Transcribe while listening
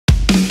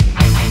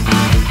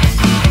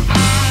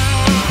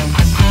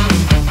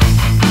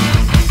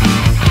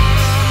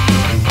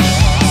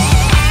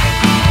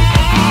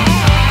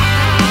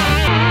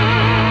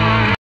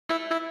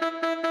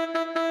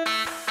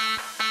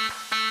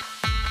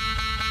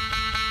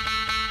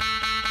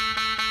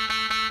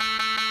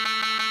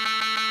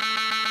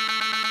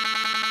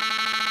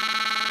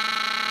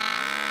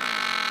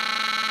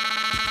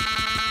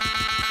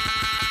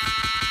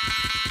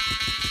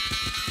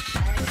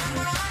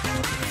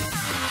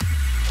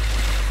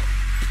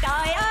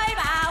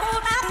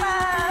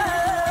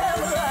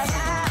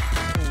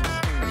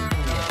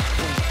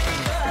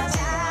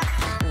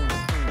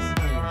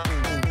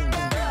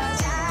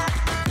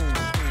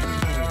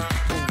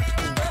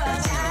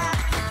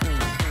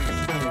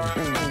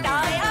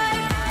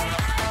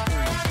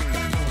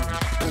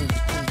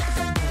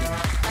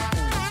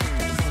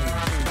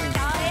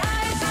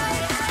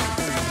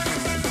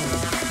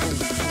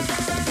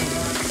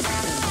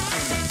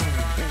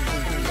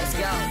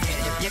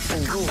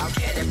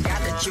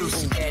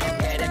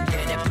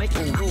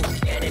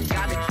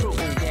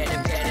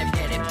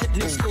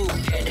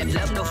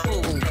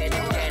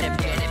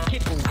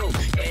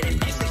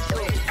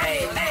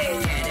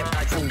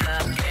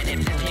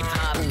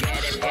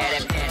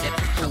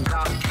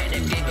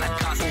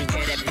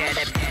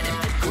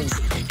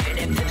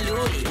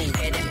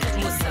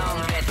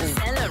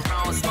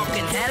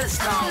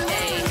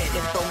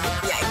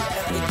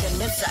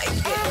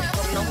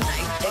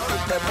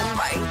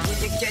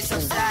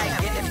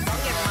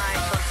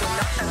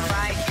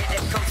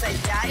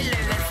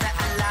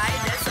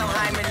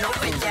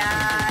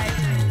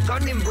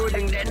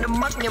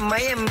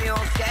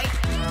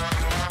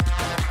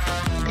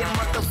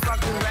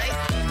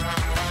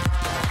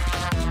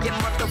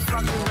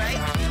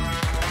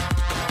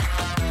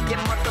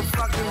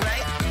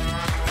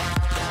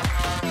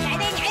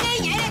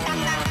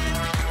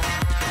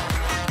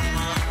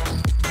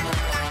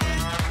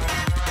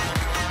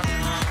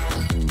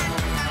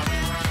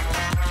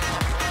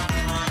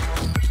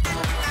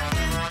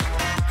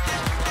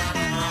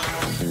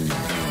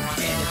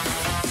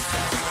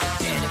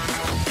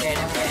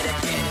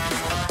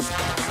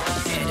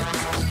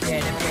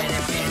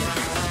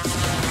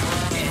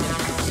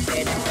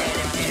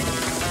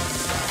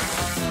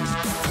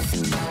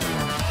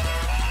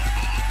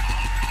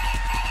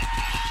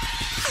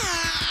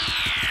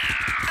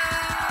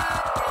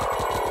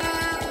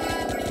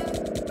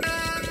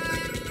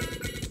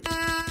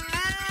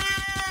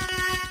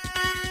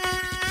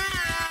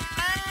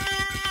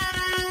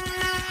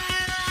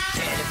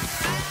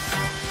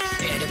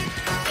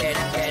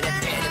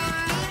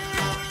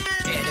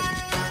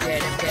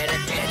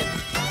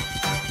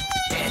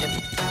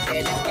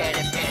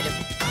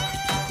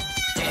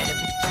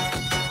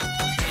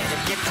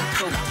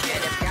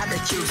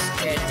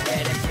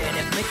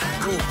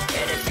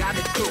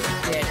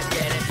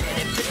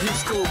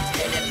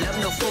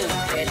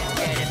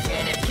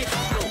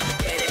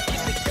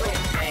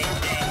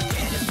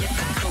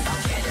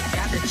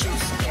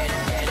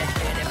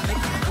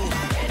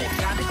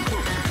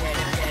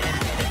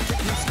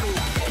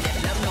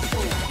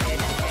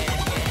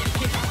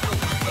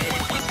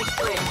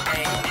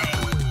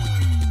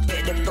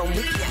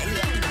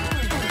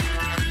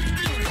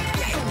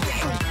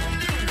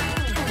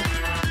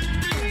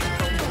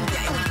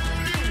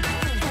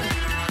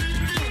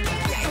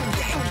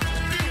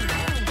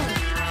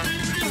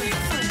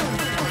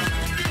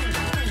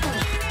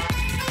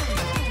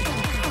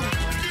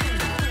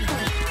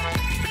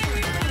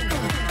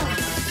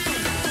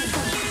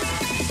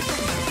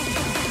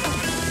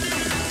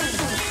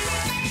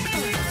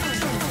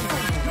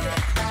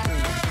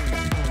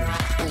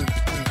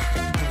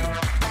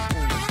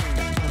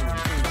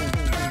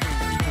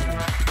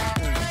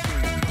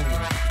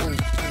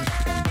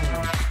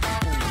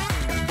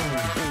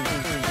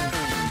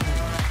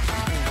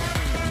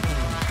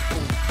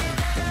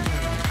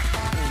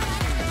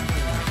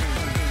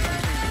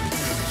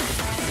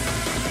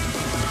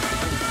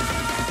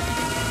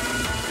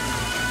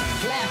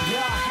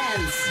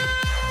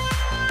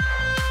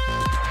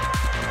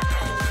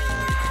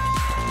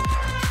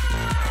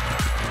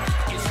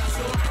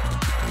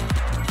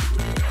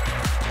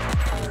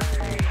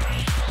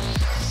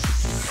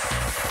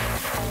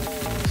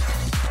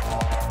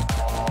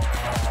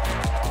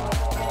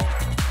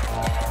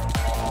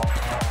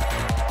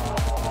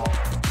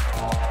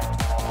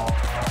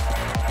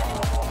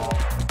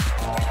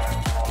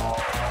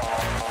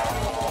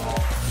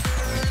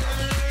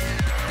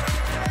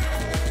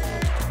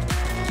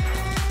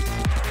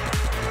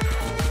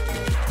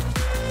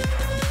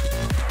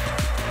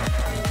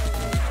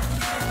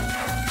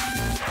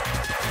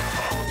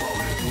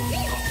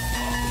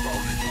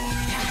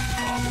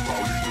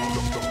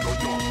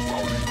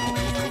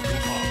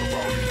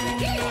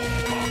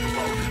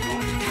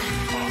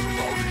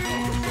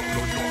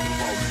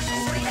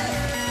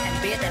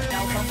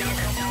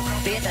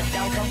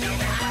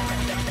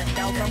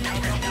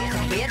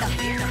Không biết đâu.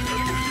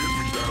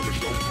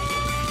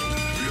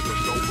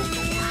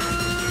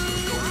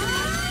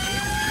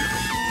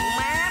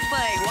 Má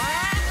phê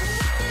quá.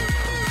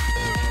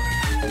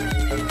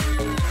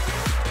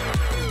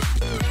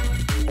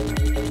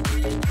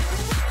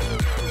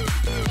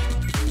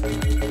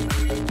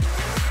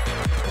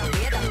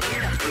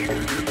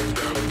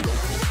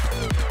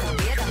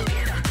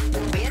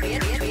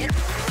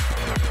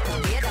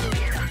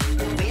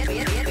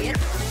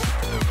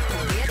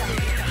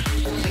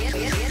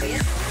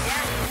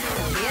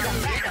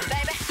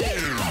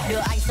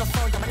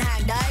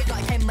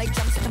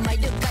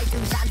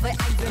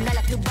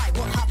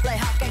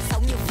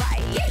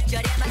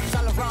 dreams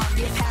all around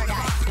dear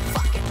paradise.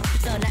 Fuck it,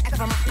 giờ này anh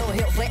phải mặc đồ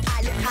hiệu với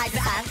ai lượt hai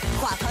sáng.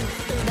 Khỏa thân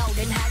từ đầu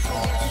đến hai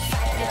không đêm thức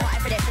say. Điện thoại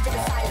phải để cho chân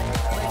silent.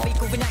 Bởi vì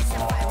cùng với này sẽ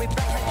phải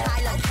replay hơn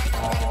 2 lần.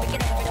 Ngày mấy cái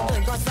đèn với đông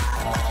người có ra.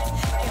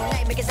 Kiểu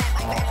ngày mấy cái dàn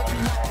anh và em có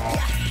thân mật.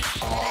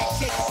 Bad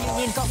chick, you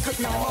nhìn công thức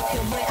nói một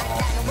kiểu 10 anh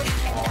đang ở bước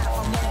em đạp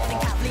vào mông. Tình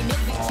cảm ly nước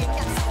vị chiến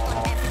càng sau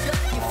còn em trước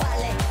như pha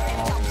lê. Em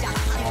trong trắng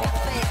như cà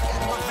phê,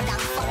 càng ngọt và đắng.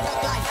 Fuck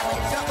up life, I'm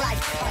in a drug life.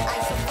 Còn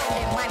anh sống không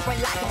để mai quay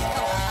lại cũng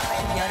không.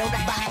 Anh nhớ đâu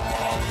đặt bài.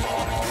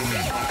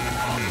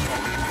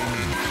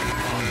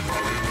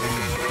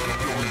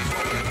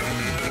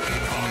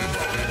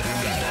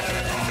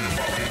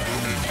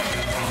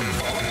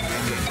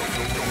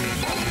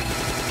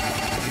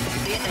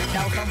 Biết được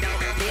đâu không?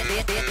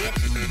 Biết.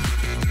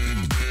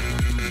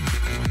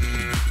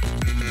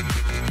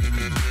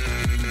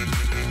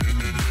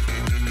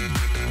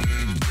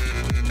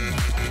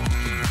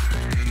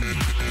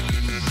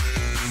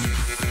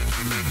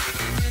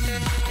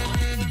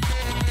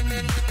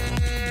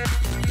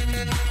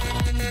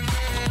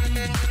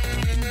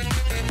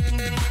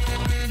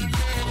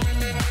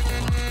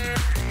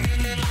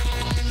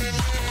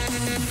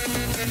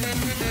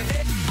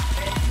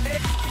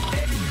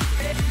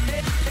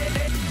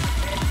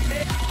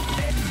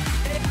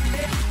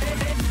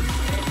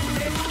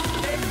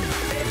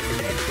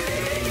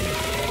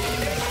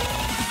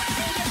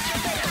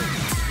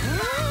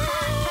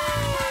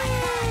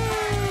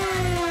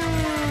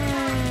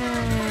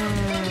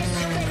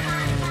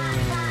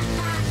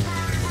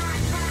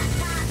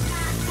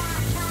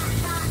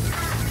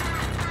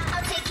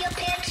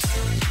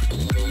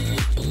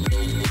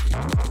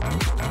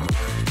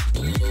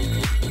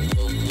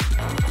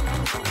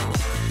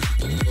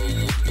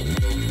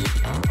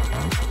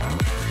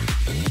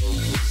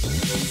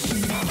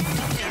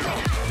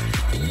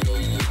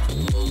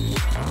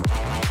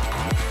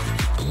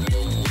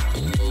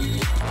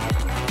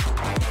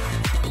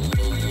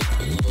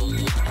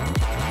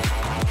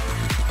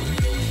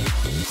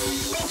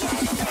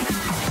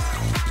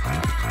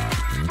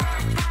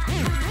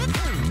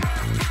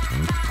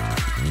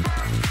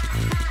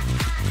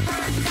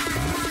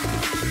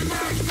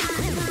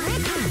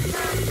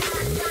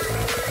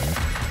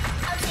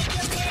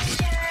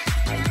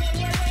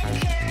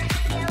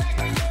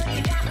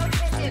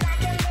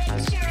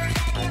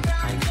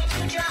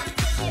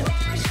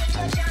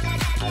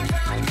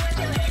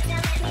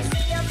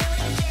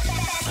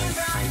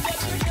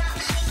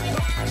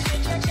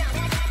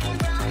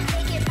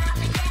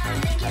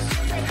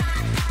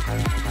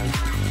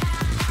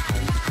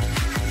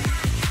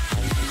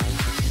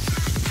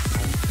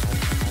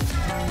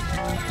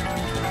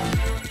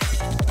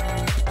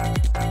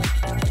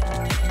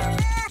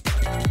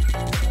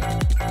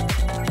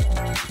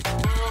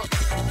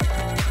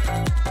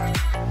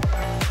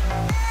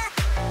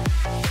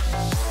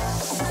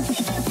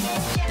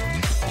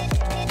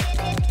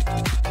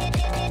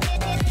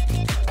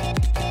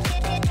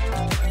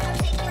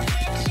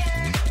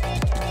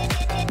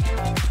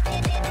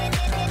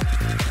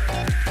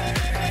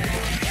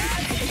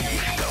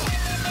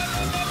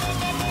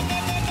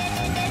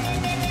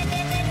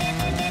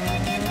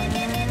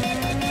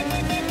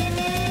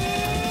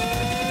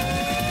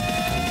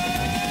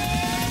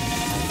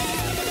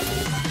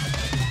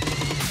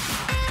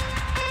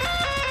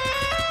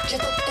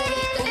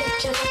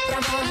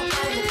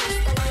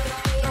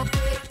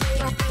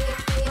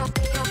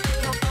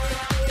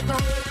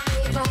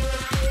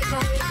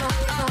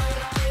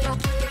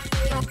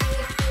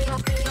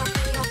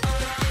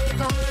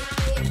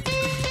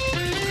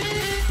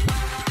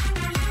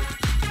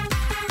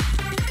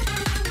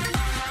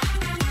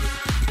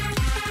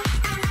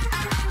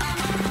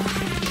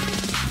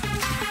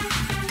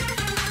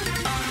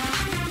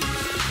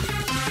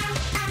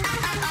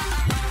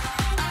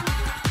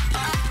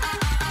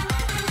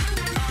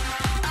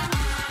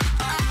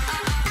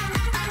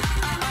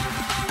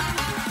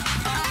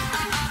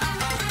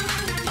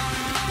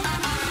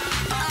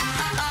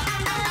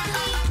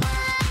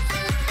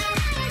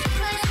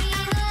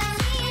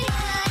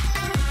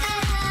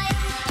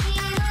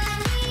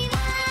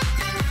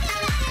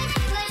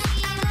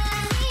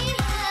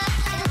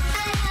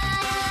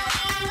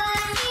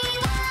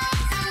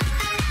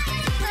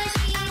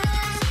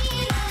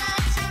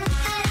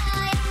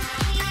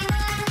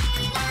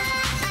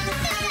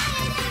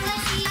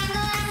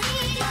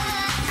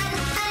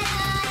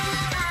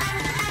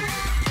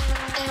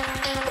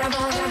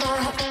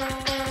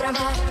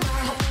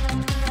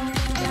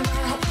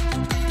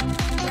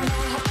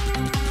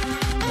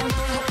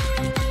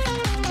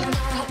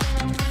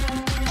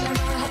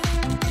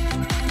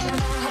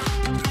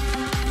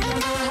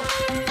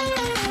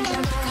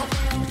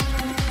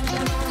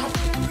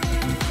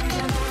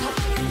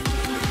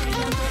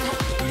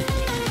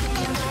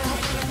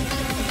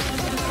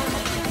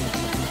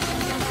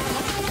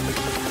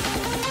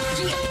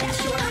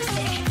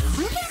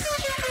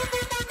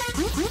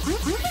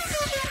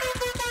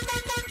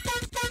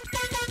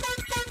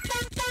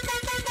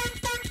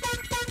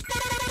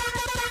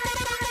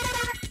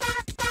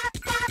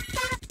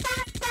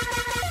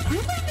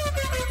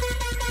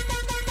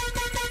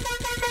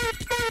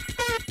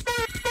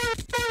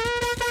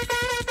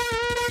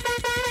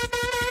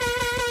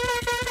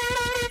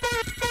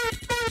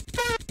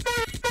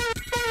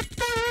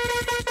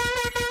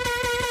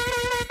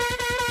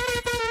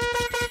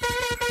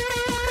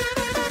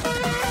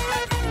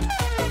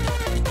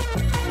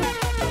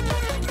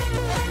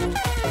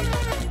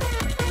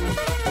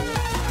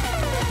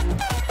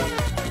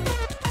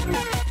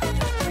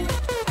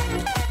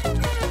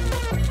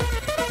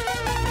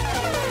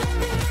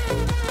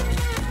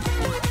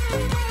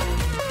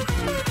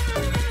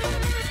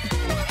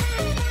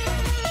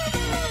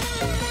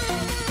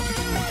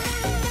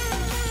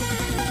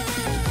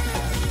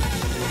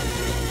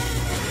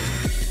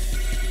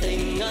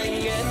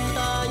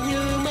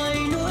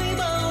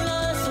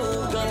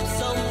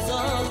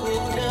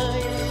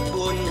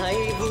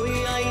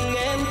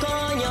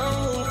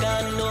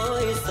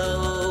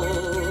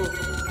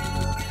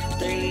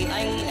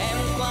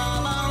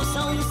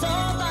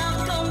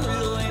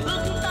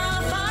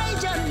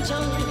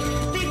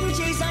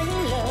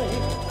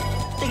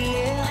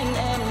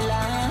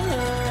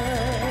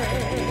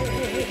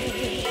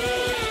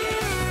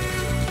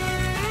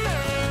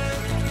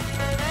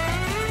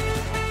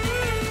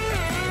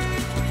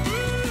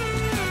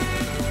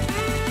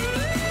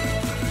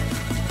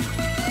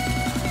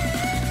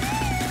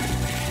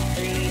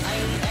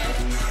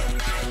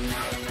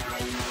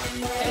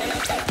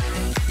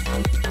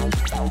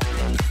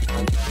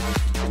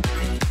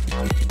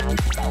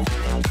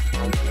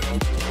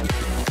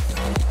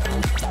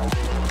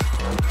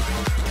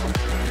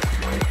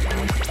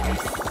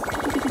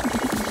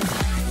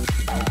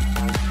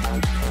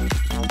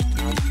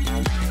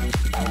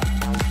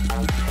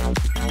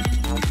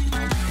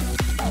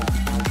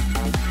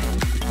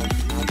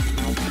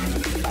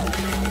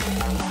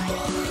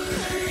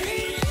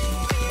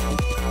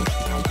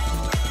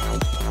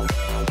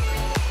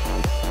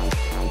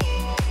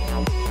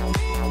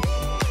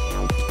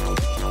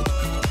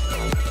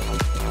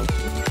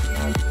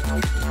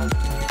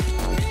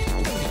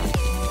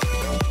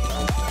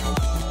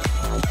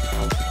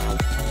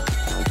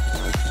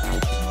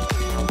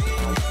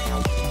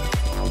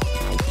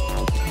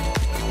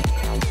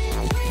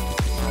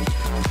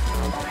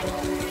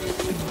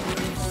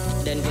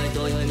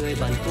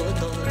 của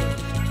tôi,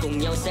 cùng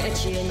nhau sẽ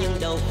chia những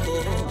đau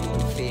khổ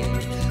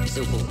phiền.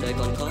 Dù cuộc đời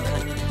còn khó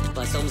khăn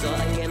và sóng gió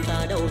anh em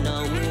ta đâu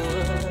nào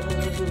muốn.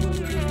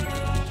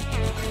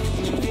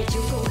 Nhìn phía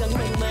trước cố gắng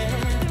mạnh mẽ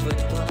vượt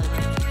qua,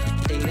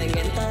 tình anh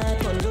em ta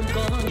còn luôn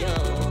có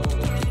nhau.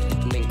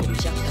 Mình cùng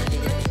chắc tay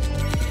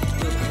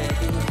bước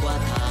hết qua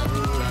tháng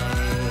ngày.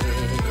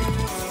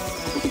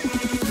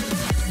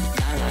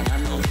 Đã là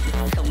đàn ông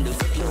không được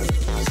bước lui,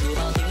 dù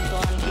bao tính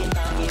toán khiến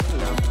ta yếu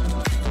lòng.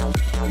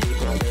 Vì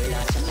cuộc đời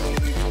là chẳng nên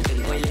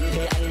đừng quay lưng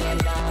để anh em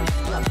đang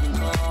gặp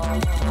khó.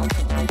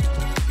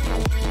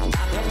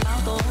 Đã hết báo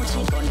tố chỉ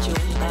còn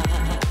chúng ta,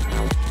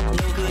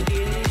 nụ cười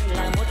kia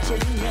là một chứng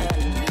nhận.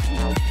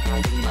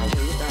 Đừng mang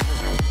thứ ta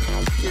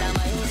là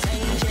mây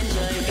xanh trên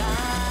trời cao.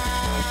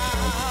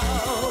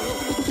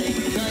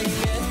 Tình anh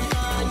em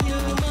ta như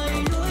mây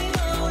núi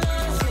bao la,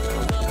 dù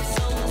gặp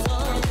sóng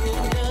gió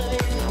cuộc đời.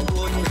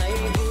 Buồn hay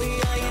vui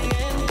anh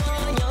em có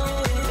nhau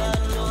cả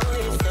nỗi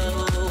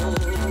sầu.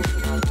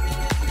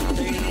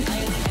 Tình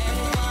anh em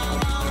qua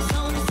bao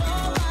sóng gió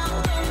bao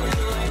công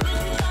lùi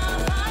bước ta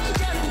phải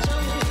trân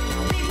trọng.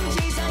 Tình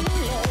chỉ dành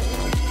lời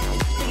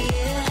tình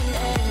nghĩa anh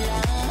em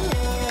là.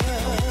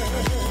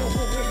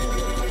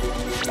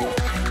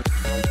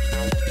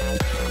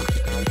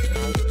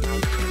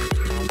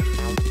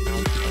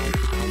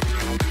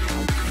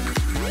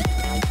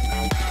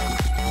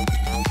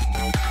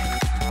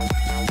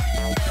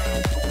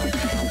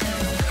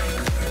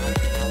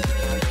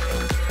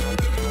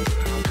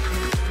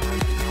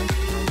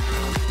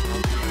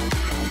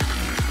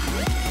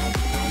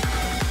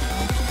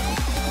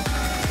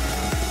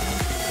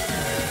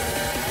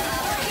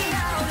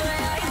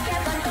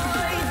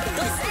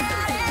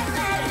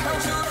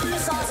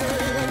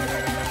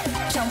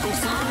 Trong cuộc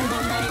sống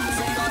hôm nay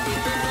sẽ có tìm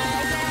tương lai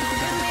anh em.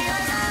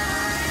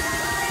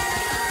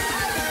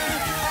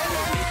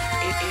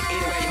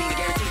 Either way, you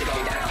guarantee to go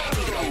down.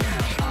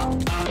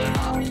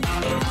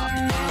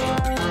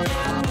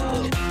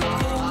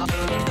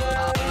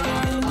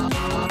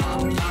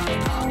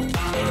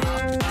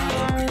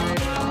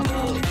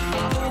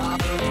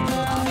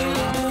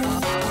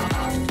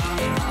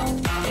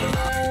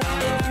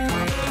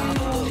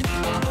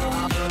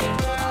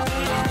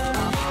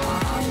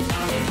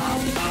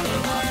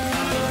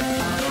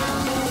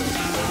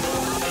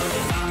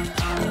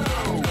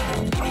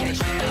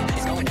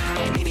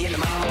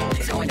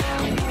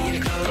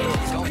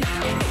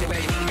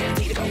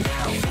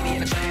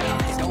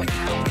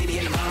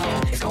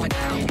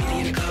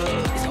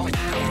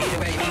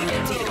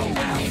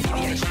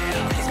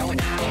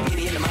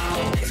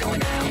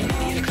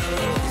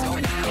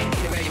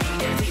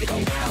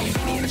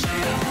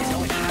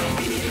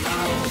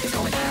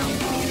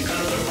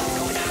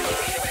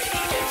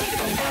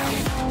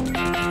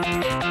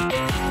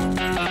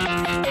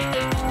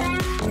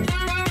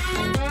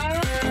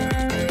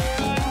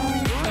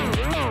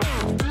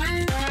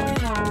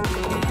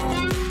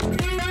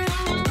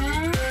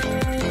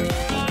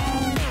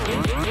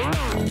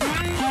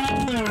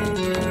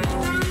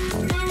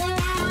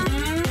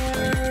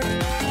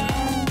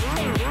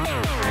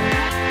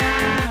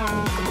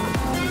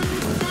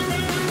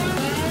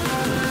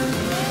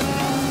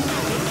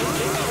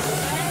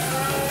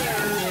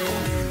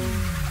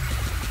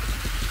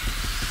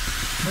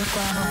 Bước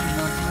qua bóng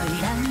ngồi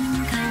đắng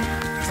cay,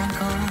 gian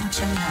khó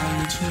chẳng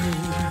hay chi.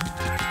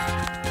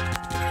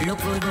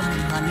 Lúc vui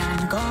buồn hoàn nạn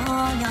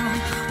có nhau,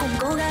 cùng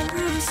cố gắng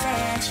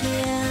sẻ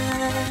chia.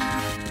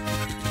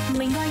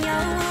 Mình có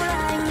nhau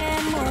là anh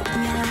em một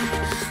nhà,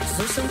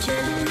 dù sống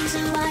trên giữ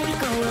mãi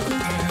câu ước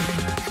thề.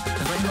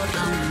 Vẫn một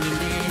lòng nhìn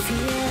về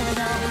phía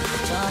đâu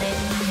cho đến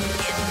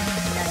kiếp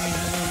này.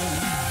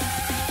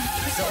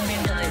 Dẫu miền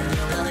đời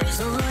nhiều lời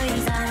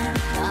dối gian,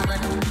 ta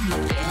vẫn mặc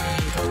kệ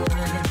thôi.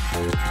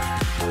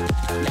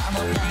 Đã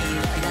một ngày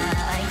gọi là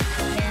anh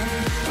em,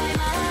 mãi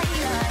mãi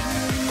là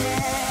anh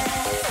em.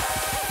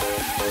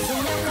 Dù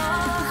nếu có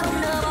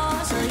không nỡ bỏ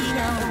rơi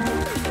nhau,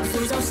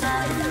 dù giàu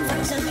sang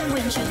vẫn giữ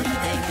nguyên chân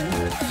tình.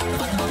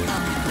 Vẫn một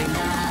tâm mình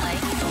là anh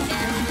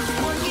em,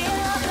 một kiếp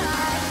là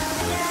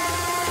anh em.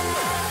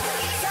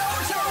 Dẫu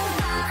chúng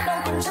ta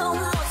không cùng chung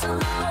một dòng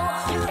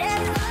máu, nhưng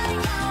đến với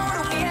nhau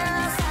đồng nghĩa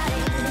sai.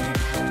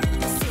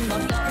 Xin một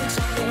câu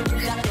cho tên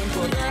khác tên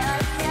của người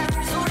anh em.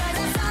 Dù đời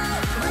ra sao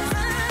vẫn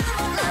giữ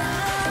một lần.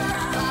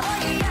 Và mỗi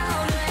khi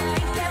nào người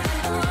anh em gần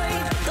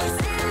tôi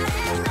sẽ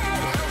đến bên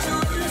không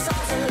chút do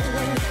dự.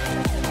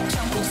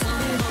 Trong cuộc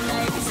sống hôm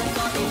nay sẽ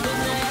có tìm được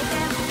người anh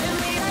em. Đừng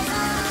vì ai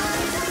sai,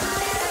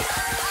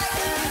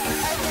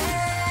 anh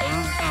em.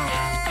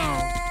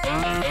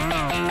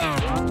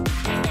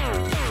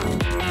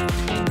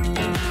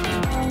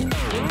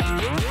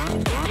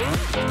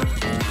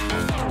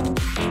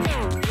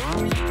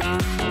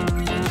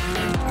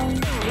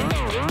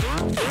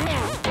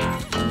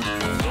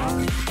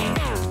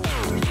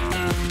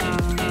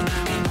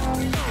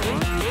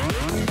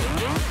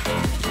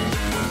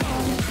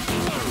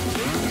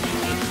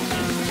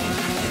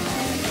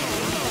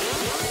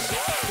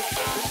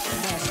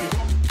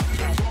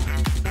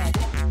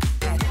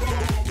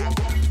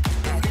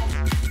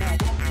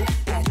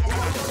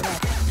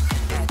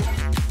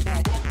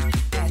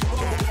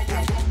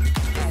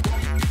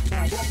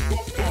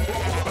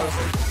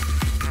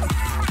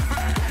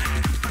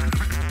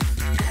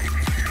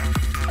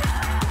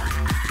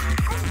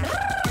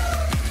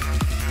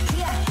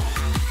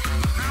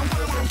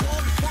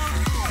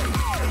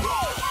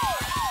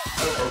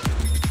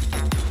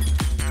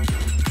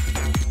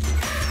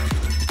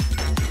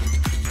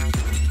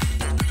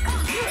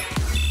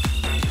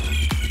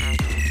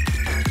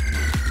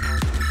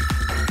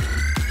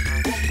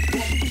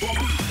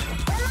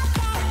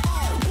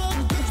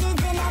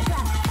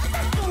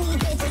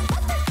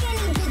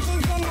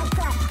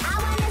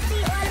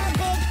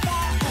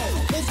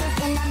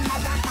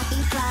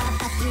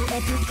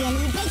 like you can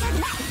eat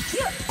bacon back.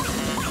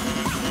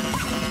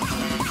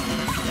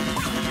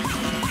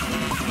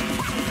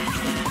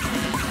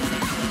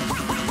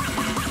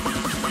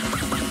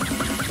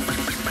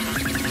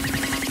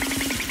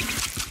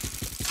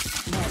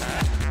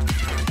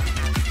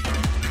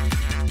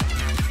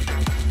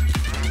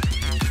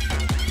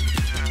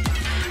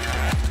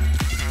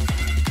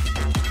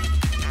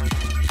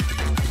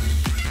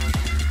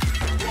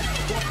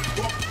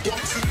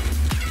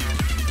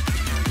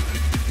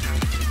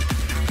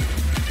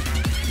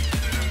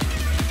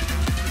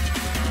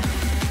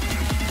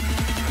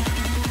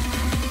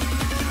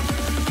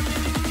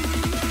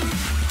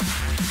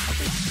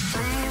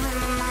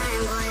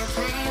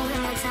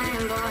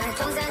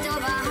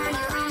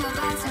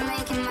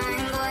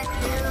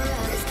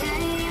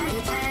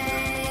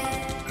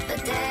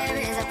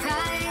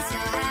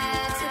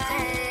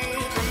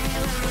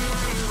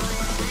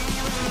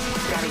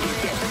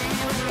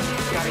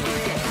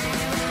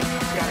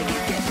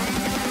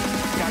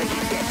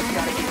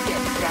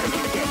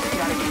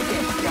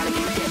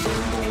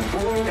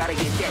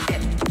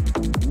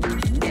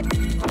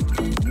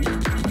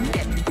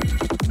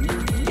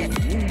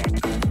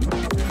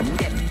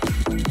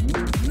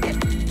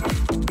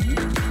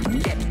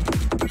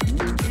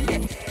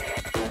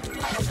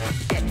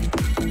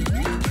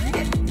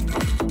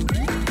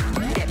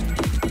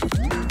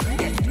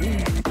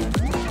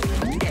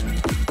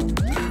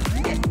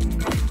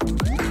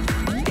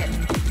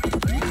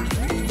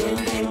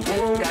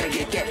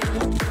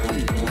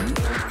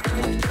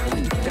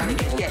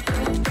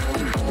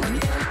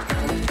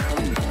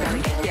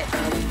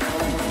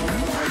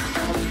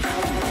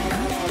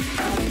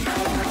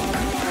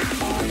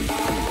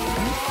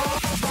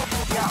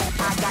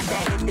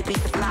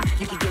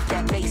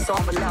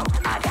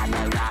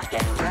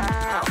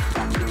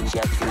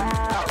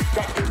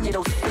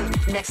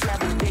 Next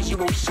level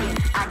visual shit,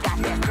 I got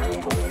that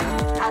boom boom.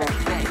 I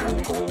like that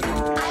boom boom.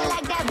 I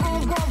like that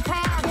boom boom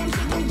pow. Them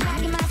chickens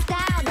dragging my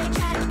style. They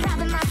try to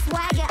copy my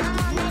swagger. I'm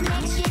on that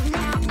next shit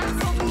now. I'm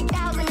so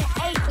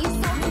 2008, you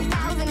so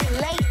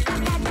 2008. I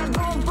got that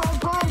boom boom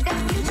boom, that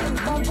future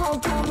boom boom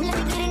boom. Let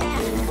me get it now.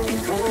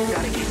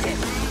 Gotta get that.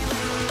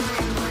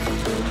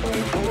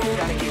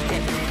 Gotta get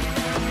that.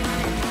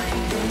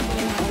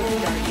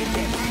 Gotta get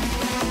that.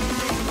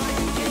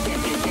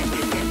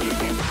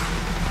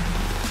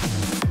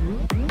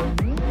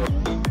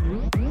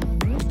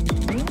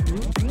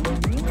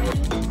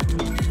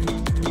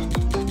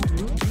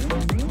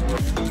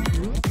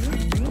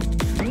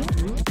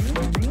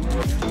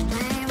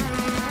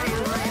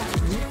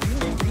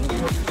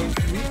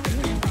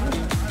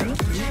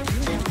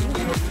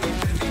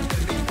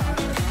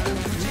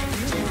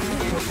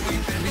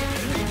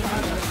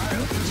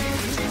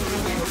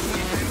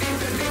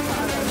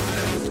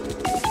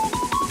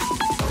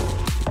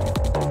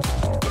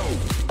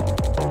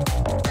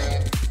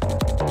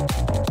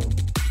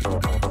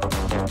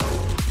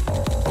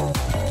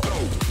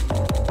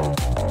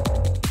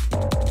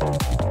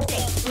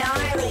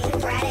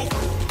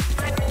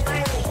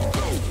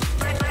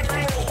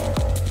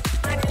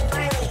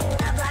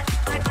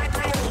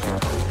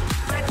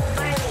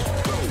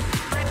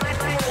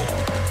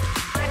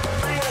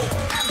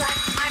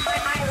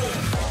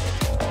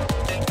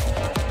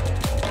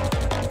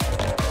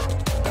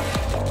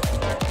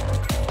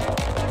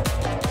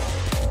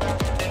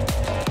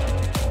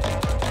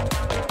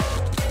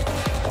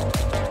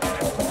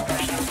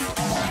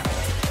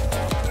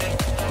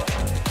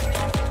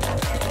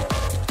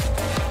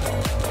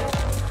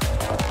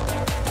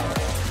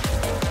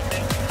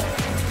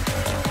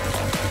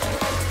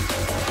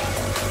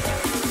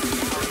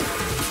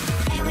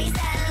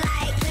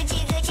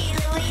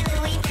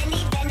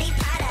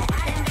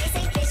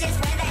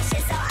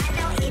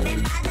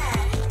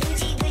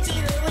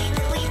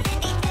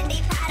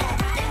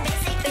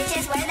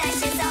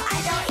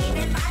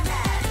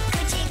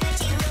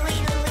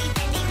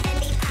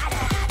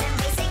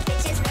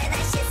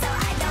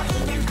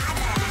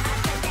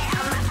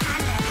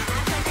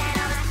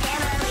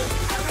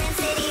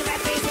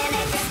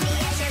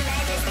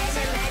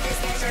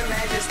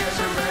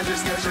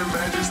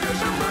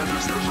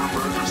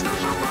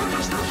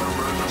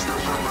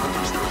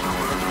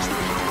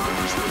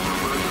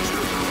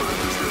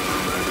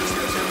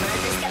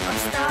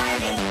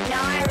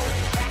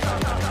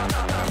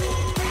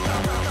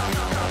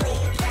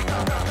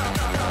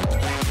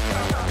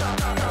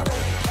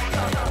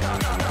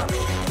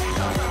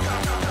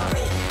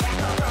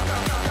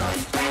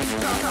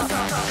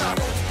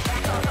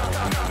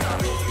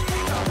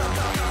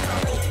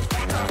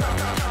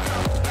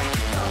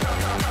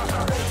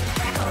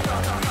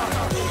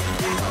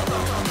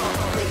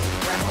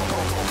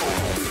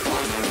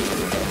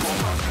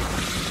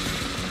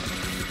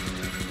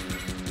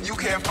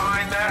 Can't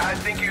find that, I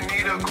think you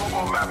need a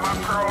Google map. My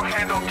pearl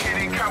handle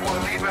kitty cat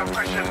will leave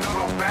impression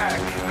noodle back.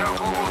 No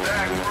Google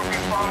that,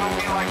 groupie follow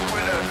me like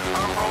Twitter.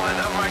 I'm rolling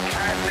up my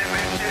cat,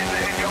 living shit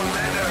in your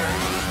litter.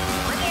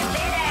 Looking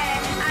bitter,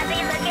 I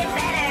be looking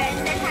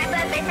better. The type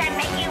of bitch that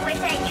make you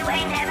wish that you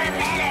ain't never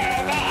met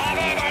her. The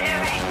editor,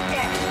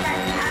 director,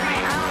 plus I'm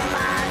my own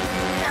boss.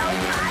 So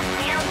boss,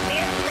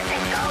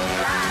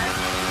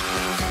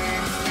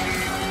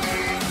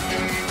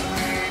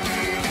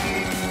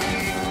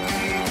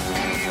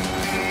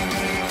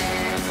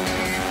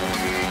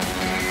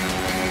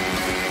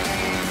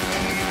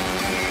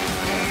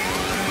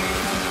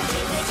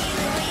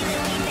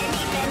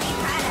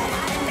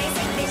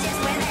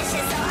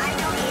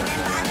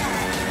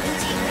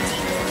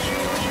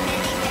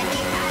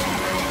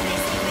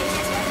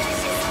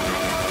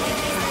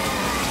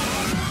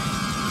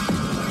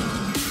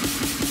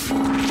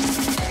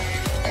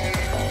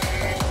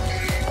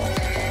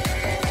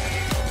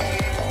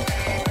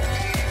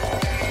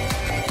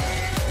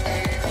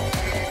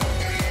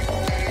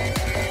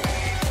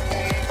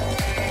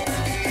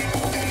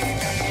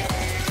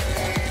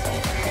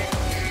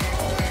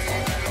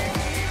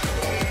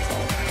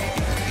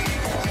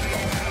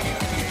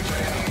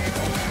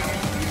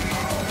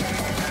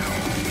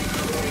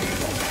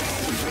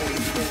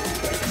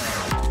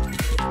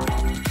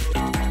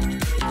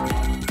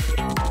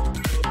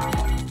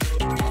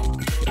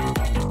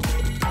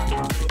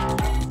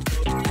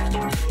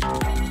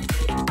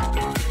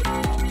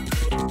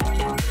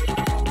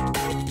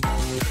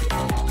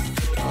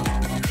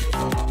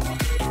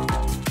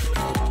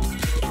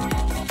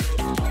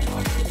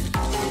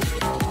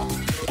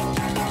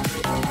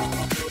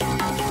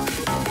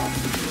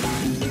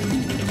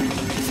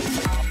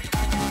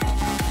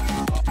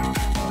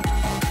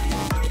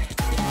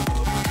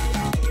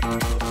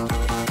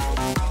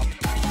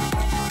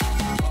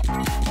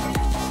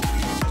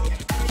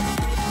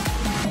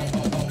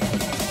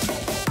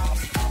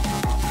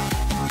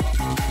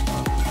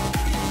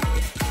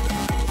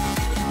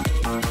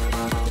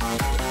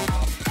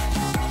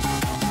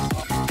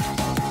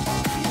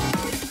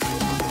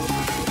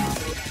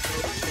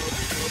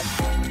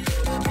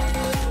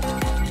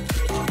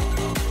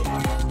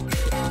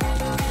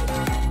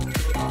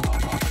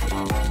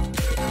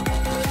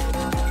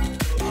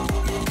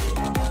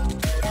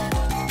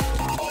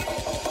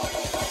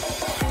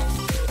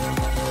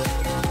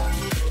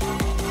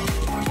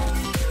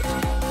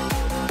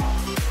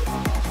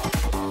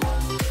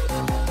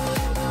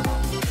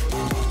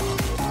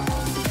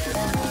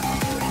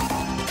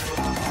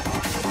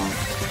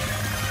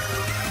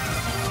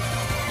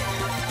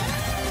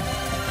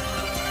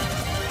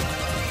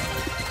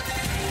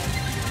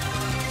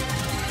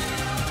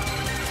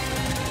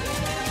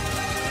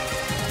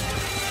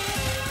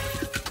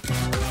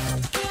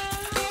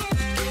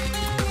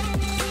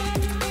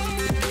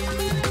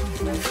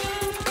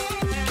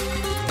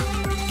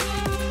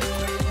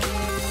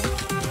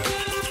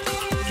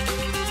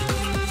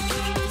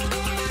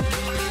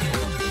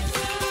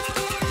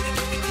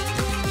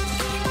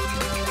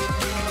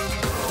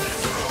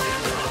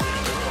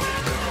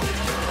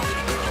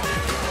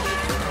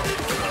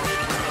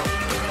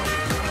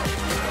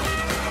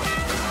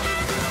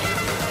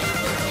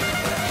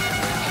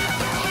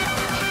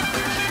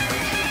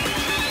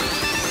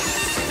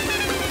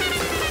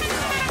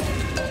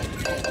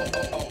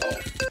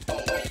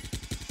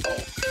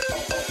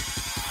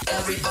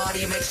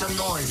 Everybody make some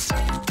noise.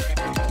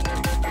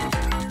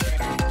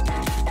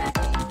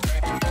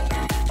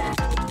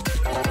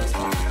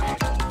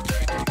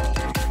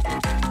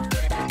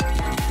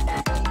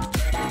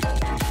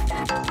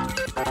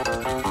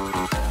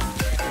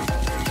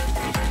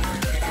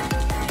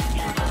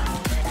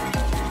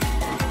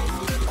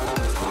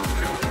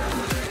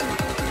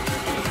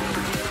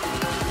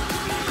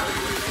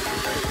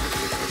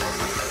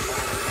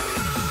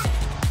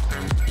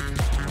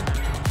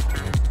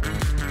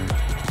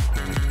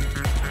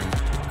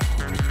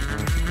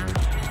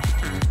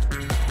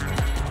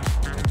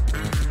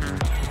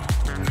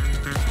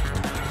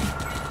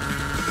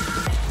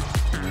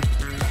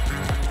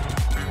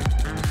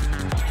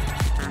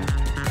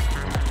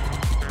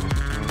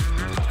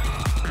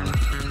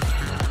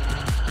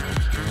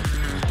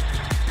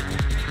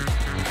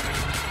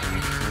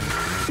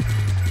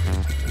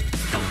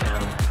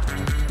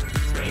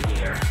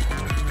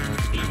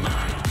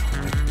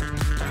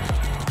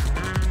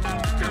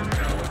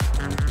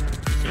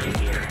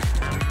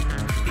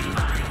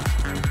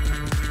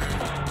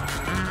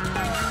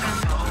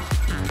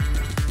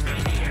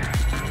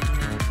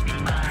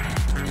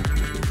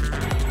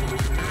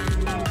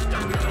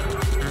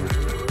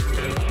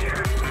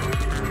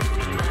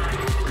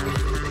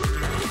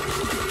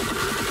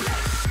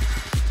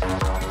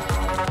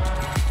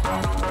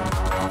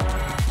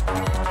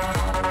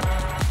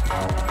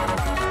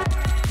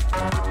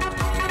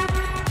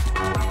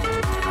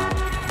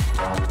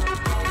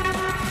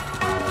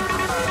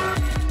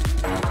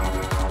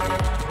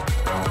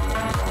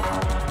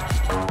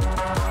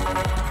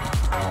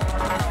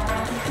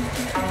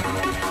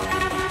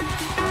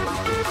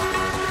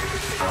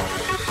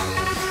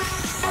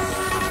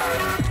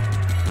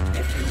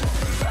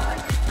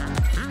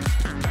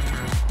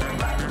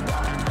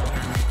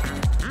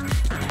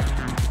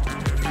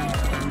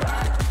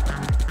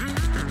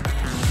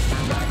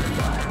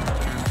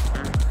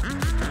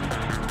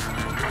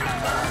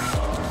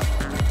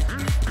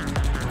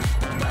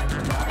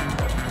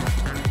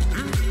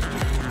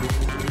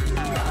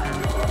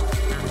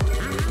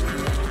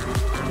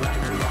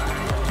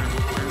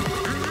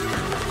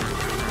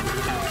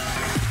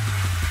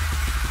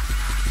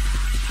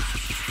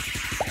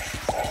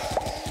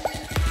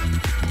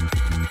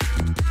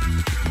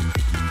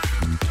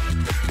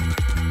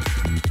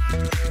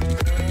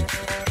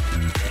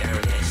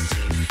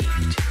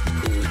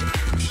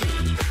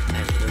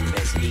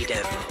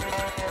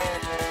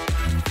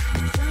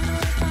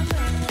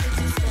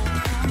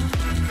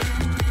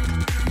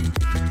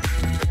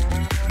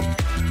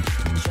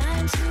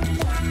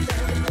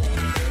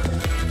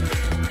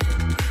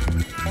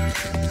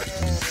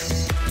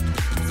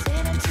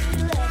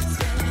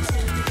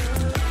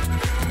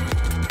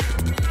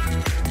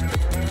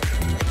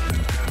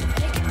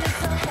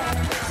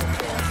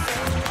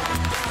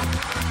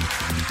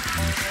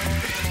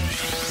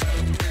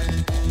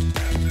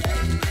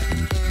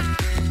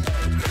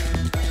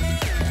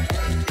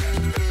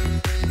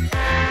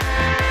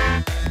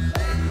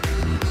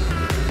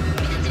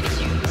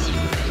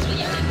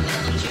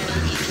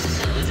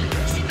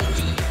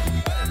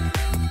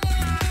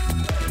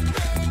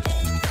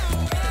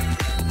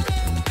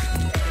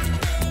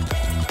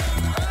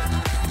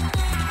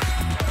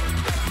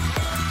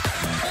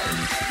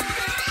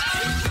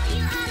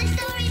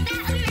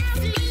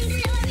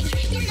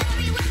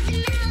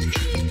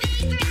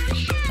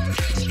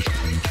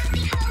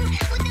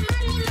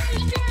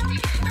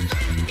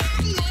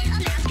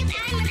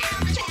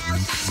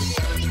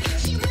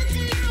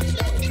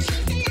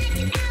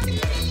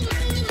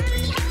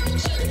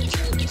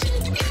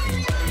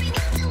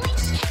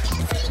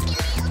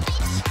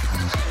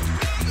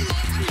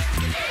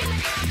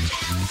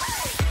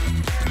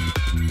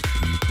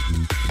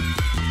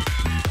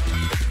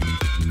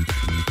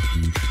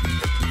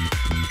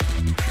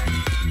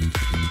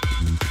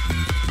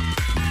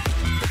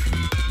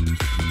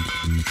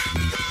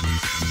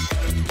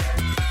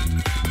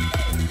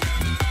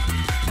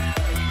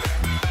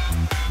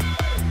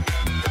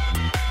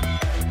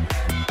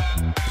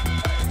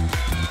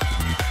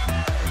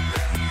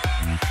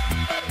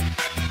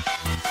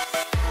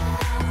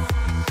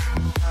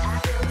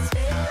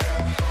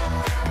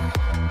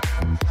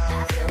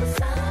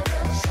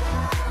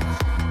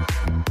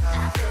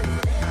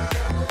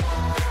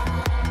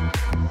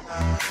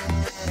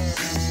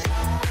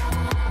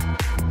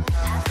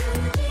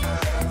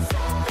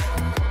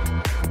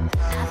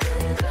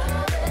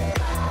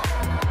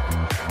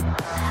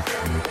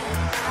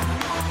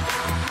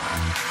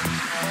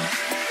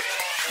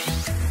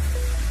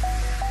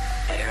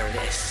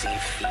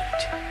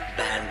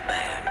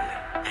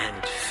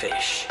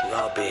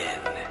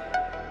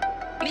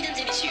 Mesdames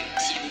et messieurs,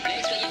 s'il vous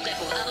plaît, soyez prêts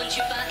pour Aaron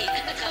Chupa et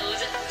Anna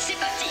Krause. C'est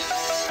parti.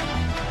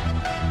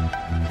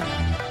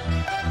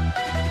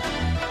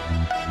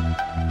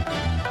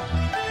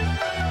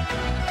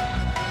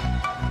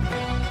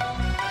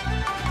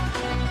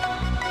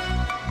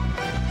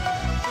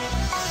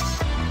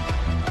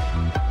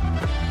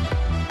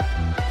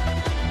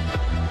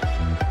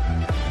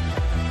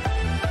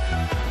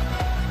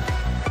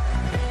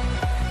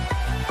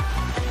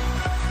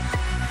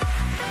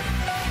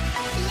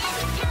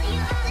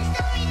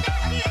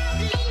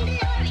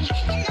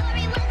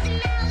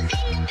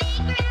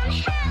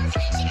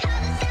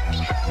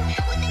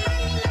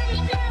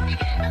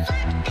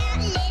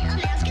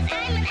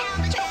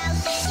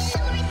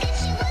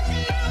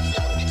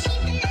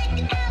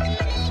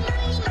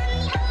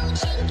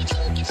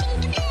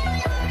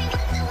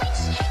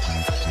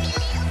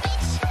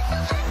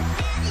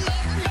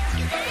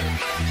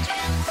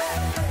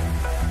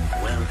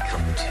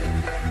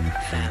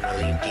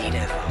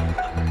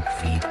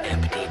 feet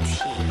empty.